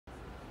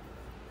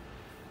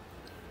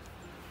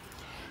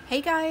Hey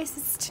guys,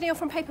 this is Tennille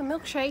from Paper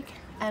Milkshake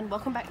and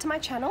welcome back to my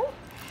channel.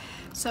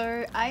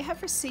 So I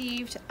have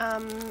received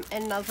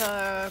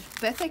another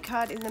birthday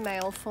card in the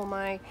mail for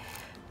my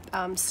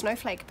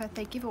Snowflake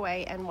birthday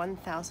giveaway and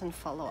 1,000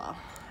 follower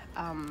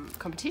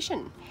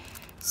competition.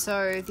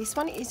 So this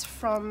one is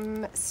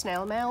from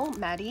Snail Mail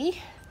Maddie,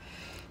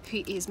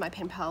 who is my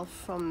pen pal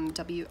from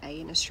WA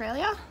in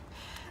Australia,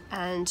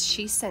 and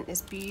she sent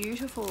this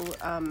beautiful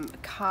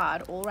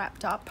card all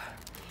wrapped up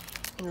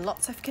in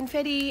lots of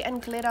confetti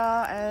and glitter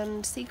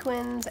and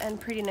sequins and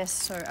prettiness,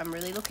 so I'm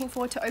really looking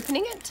forward to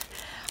opening it.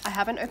 I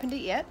haven't opened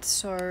it yet,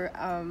 so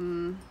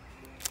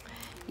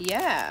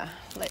yeah,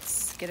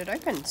 let's get it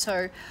open.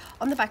 So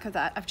on the back of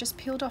that, I've just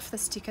peeled off the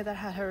sticker that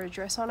had her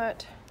address on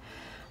it,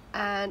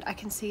 and I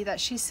can see that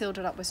she sealed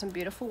it up with some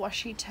beautiful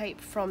washi tape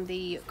from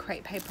the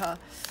Crate Paper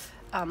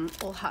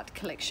All Heart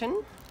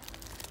collection.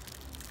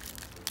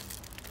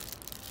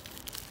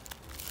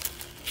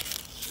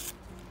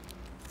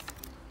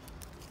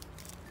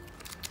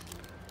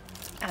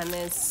 And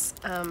there's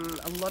a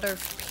lot of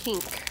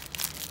pink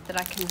that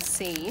I can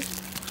see,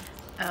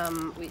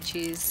 which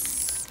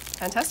is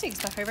fantastic.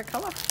 It's my favorite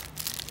color.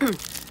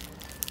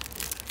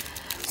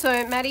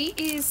 So Maddie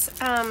is,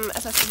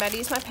 as I said, Maddie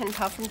is my pen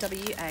pal from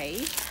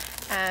WA,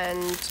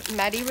 and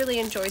Maddie really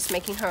enjoys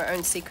making her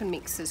own sequin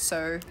mixes.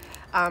 So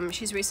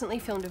she's recently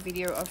filmed a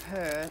video of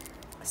her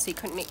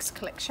sequin mix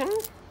collection.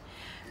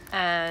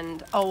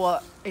 And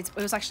it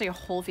was actually a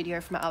haul video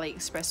from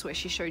AliExpress where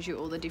she showed you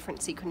all the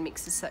different sequin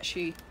mixes that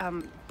she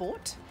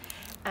bought,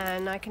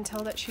 and I can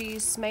tell that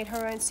she's made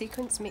her own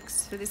sequins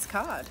mix for this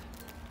card.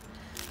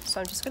 So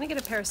I'm just going to get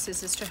a pair of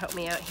scissors to help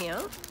me out here.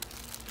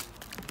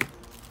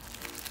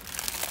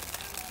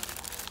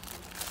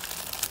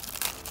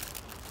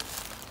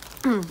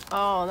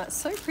 Oh, that's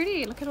so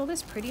pretty. Look at all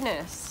this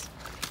prettiness.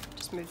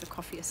 Just move the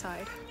coffee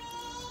aside.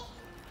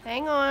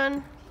 Hang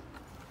on.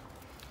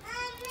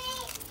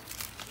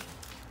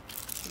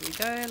 Here we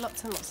go,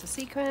 lots and lots of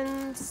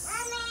sequins.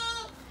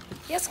 Mommy.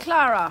 Yes,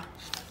 Clara.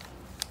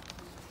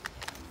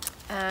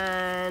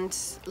 And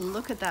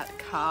look at that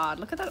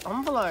card. Look at that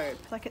envelope.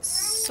 Like, it's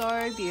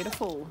so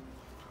beautiful.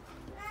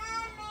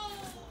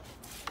 Mommy.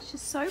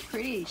 She's so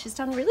pretty. She's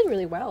done really,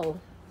 really well.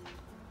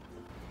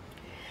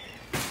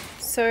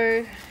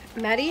 So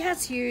Maddie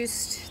has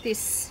used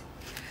this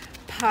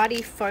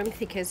party foam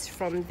thickers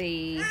from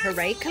the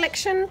Hooray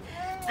collection.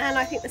 And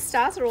I think the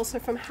stars are also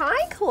from...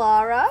 Hi,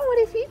 Clara. What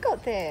have you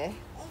got there?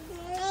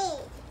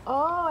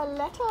 Oh, a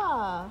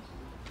letter.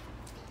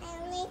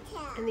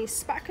 And these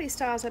sparkly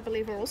stars, I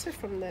believe, are also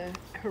from the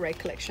Hooray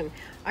collection.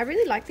 I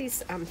really like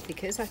these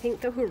thickers. I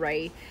think the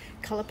Hooray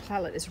color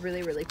palette is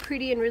really, really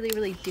pretty and really,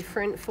 really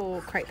different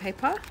for Crate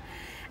Paper.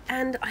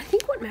 And I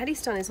think what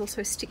Maddie's done is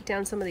also stick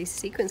down some of these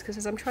sequins, because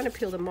as I'm trying to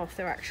peel them off,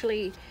 they're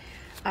actually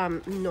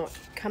not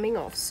coming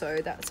off. So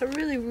that's a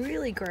really,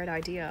 really great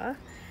idea,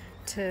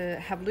 to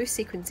have loose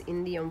sequins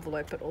in the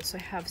envelope, but also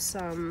have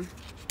some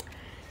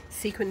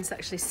sequins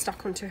actually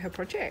stuck onto her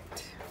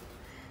project.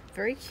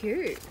 Very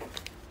cute.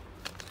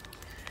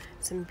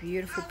 Some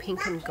beautiful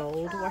pink and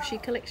gold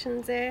washi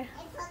collections there.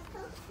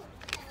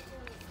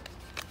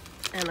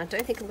 And I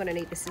don't think I'm going to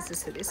need the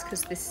scissors for this,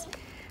 because this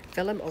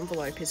vellum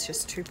envelope is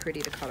just too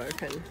pretty to cut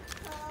open.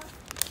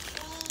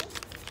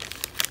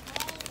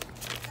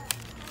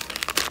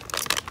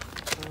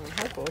 Oh,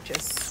 how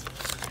gorgeous.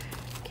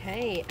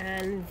 Okay,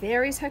 and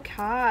there is her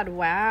card.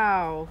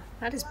 Wow,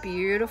 that is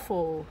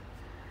beautiful.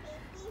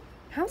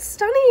 How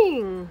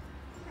stunning!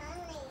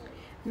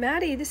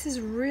 Maddie, this is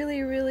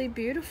really, really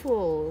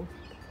beautiful.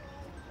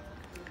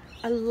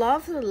 I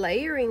love the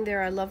layering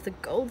there. I love the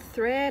gold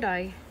thread.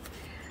 I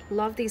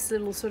love these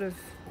little sort of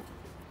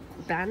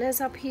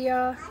banners up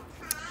here.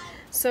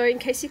 So in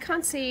case you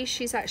can't see,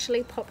 she's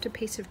actually popped a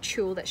piece of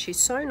tulle that she's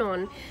sewn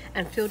on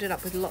and filled it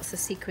up with lots of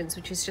sequins,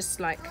 which is just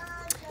like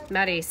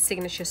Maddie's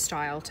signature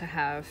style, to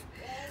have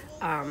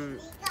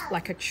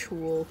like a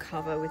tulle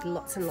cover with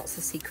lots and lots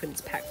of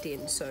sequins packed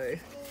in. So,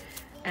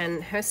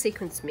 and her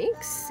sequins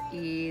mix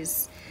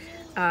is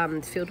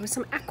filled with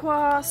some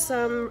aqua,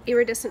 some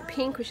iridescent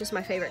pink, which is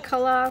my favorite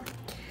color,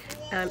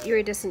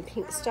 iridescent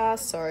pink stars.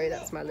 Sorry,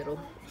 that's my little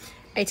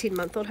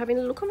 18-month-old having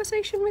a little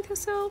conversation with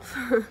herself.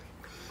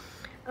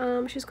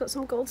 She's got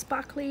some gold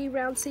sparkly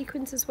round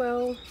sequins as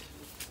well.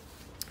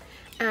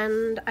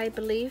 And I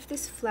believe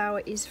this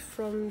flower is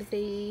from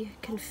the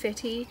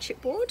confetti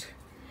chipboard,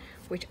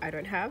 which I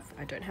don't have.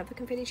 I don't have the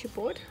confetti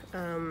chipboard.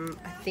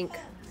 I think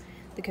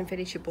the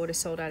confetti chipboard is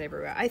sold out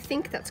everywhere. I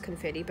think that's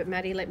confetti, but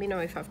Maddie, let me know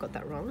if I've got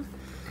that wrong.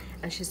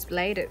 And she's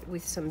laid it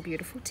with some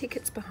beautiful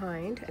tickets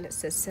behind, and it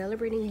says,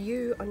 "Celebrating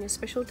you on your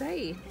special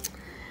day."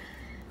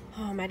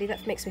 Oh, Maddie,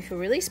 that makes me feel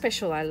really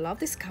special. I love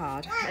this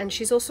card. And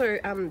she's also,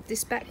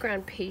 this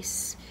background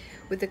piece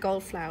with the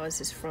gold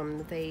flowers is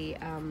from the,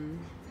 I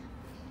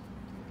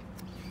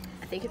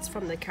think it's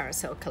from the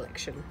Carousel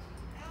collection.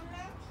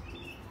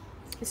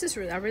 This is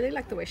really, I really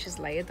like the way she's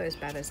layered those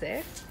banners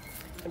there.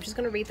 I'm just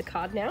going to read the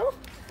card now.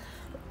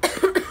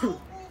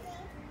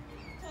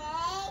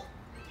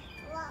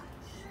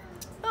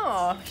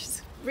 Oh,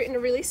 she's written a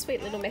really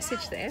sweet little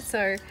message there.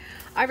 So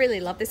I really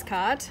love this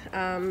card.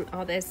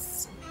 Oh,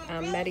 there's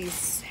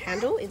Maddie's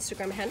handle,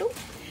 Instagram handle.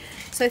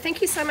 So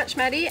thank you so much,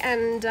 Maddie,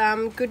 and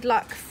good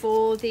luck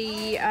for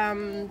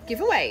the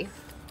giveaway.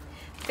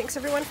 Thanks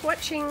everyone for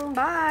watching.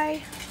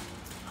 Bye.